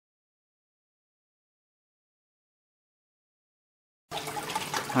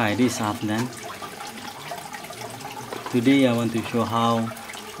Hi, this is Afnan. Today I want to show how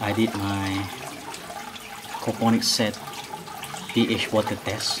I did my aquaponics set pH water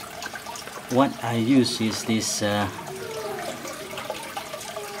test. What I use is this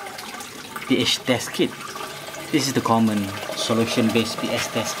pH test kit. This is the common solution-based pH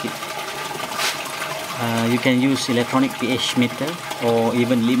test kit. You can use electronic pH meter or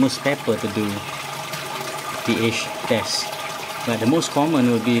even litmus paper to do pH test, but the most common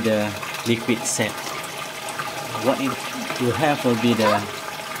will be the liquid set. What you have will be the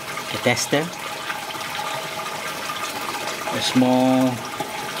tester, a small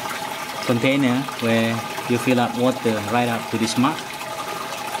container where you fill up water right up to this mark,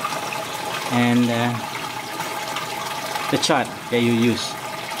 and the chart that you use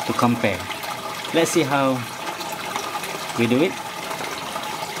to compare. Let's see how we do it.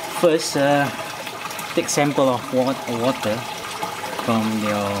 First, take sample of water from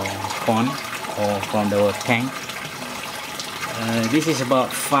your pond or from the tank. This is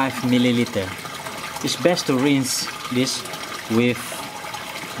about 5 milliliter. It's best to rinse this with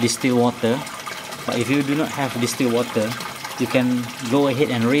distilled water, but if you do not have distilled water, you can go ahead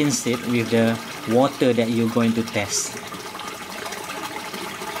and rinse it with the water that you're going to test.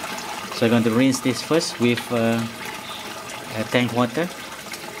 So I'm going to rinse this first with tank water.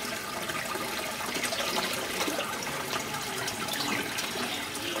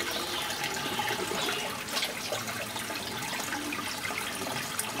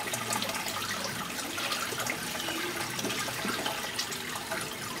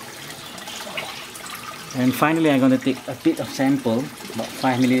 And finally, I'm going to take a bit of sample, about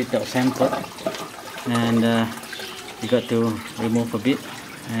 5 milliliter of sample, and you got to remove a bit,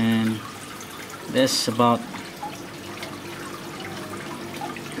 and that's about,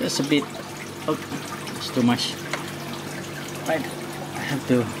 that's a bit, oh, it's too much. Right, I have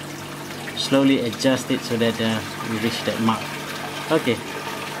to slowly adjust it so that we reach that mark. Okay,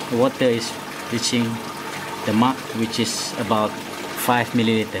 the water is reaching the mark, which is about 5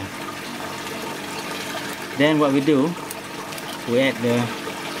 milliliter. Then what we do, we add the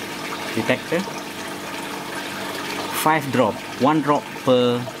detector, 5 drop, 1 drop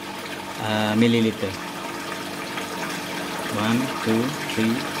per milliliter. 1, 2,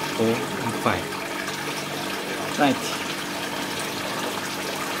 3, 4, and 5. Right,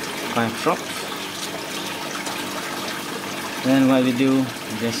 5 drops. Then what we do,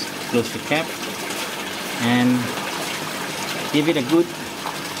 we just close the cap and give it a good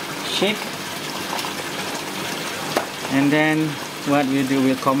shake. And then what we do,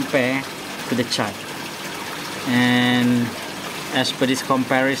 we'll compare to the chart, and as per this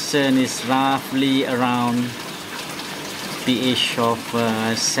comparison is roughly around pH of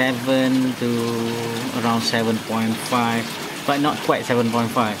 7 to around 7.5, but not quite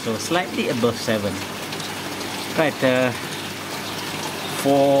 7.5, so slightly above 7. Right,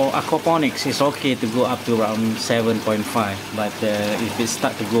 for aquaponics it's okay to go up to around 7.5, but if it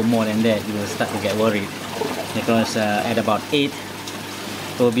start to go more than that, you will start to get worried, because at about 8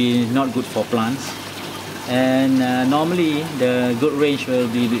 it will be not good for plants. And normally the good range will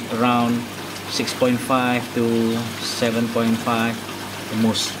be around 6.5 to 7.5 the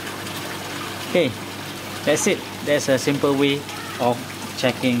most. Okay, that's it. That's a simple way of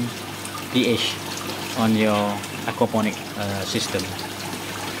checking pH on your aquaponic system.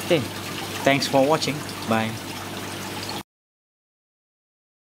 Okay, thanks for watching. Bye.